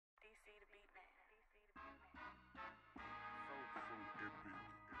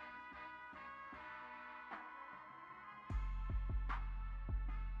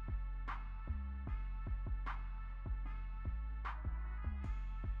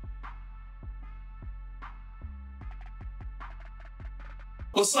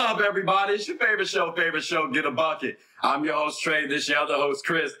What's up, everybody? It's your favorite show, Get a Bucket. I'm your host, Trey. This your other host,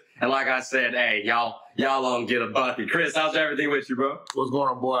 Chris. And like I said, hey, y'all on Get a Bucket. Chris, how's everything with you, bro? What's going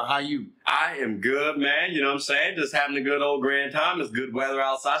on, boy? How you? I am good, man. You know what I'm saying? Just having a good old grand time. It's good weather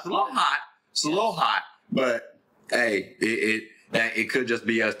outside. It's a little hot. But hey, it could just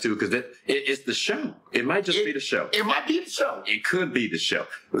be us too, because it's the show. It might just be the show. It might be the show. It could be the show.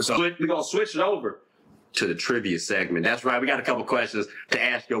 So we're going to switch it over to the trivia segment. That's right. We got a couple questions to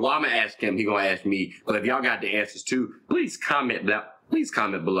ask you. Well, I'm going to ask him. He's going to ask me. But if y'all got the answers too, please comment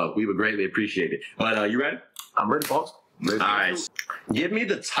below. We would greatly appreciate it. But you ready? I'm ready, boss. All right. Give me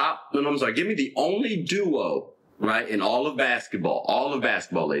the only duo, right, in all of basketball,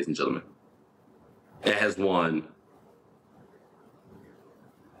 ladies and gentlemen, that has won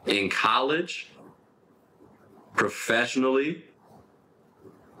in college, professionally,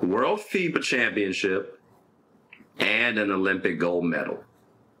 World FIBA Championship, and an Olympic gold medal.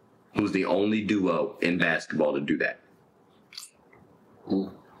 Who's the only duo in basketball to do that?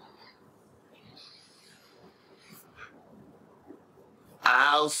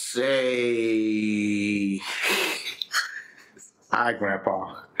 I'll say... Hi,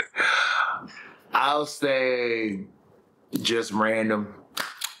 Grandpa. I'll say just random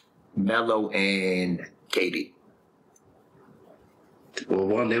Melo and Katie. Well,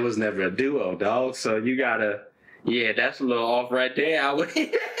 one, there was never a duo, dog. So you gotta, yeah, that's a little off right there. I'm gonna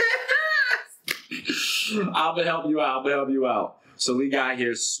help you out. So we got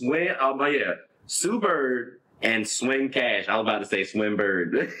here Sue Bird and Swing Cash. I was about to say Swim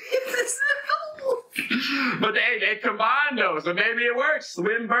Bird. But they combined though, so maybe it works.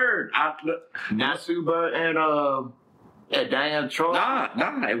 Swim Bird. Not Sue Bird and Diane Troy.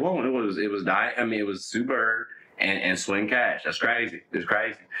 Nah, it won't. It was it was Sue Bird and Swing Cash. That's crazy. It's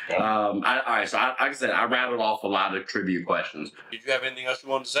crazy. All right, so like I said, I rattled off a lot of trivia questions. Did you have anything else you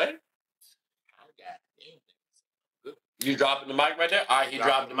wanted to say? You dropping the mic right there? All right, he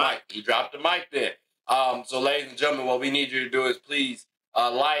dropped the mic. He dropped the mic there. So ladies and gentlemen, what we need you to do is please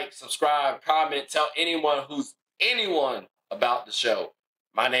like, subscribe, comment, tell anyone about the show.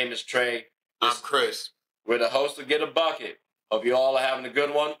 My name is Trey. I'm Chris. We're the hosts of Get a Bucket. Hope you all are having a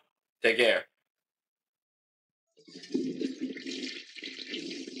good one. Take care.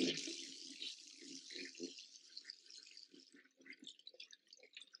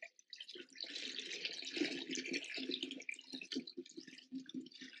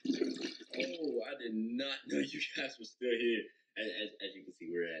 Oh, I did not know you guys were still here. As you can see,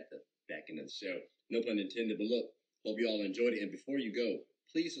 we're at the back end of the show. No pun intended, but look, hope you all enjoyed it. And before you go,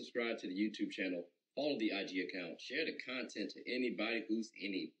 please subscribe to the YouTube channel, follow the IG account, share the content to anybody who's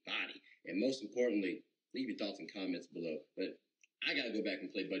anybody. And most importantly, leave your thoughts and comments below. But I got to go back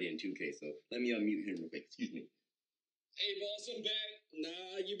and play Buddy in 2K, so let me unmute him real quick. Excuse me. Hey, boss, I'm back.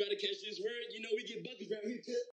 Nah, you better catch this word. You know we get buckets around here, too.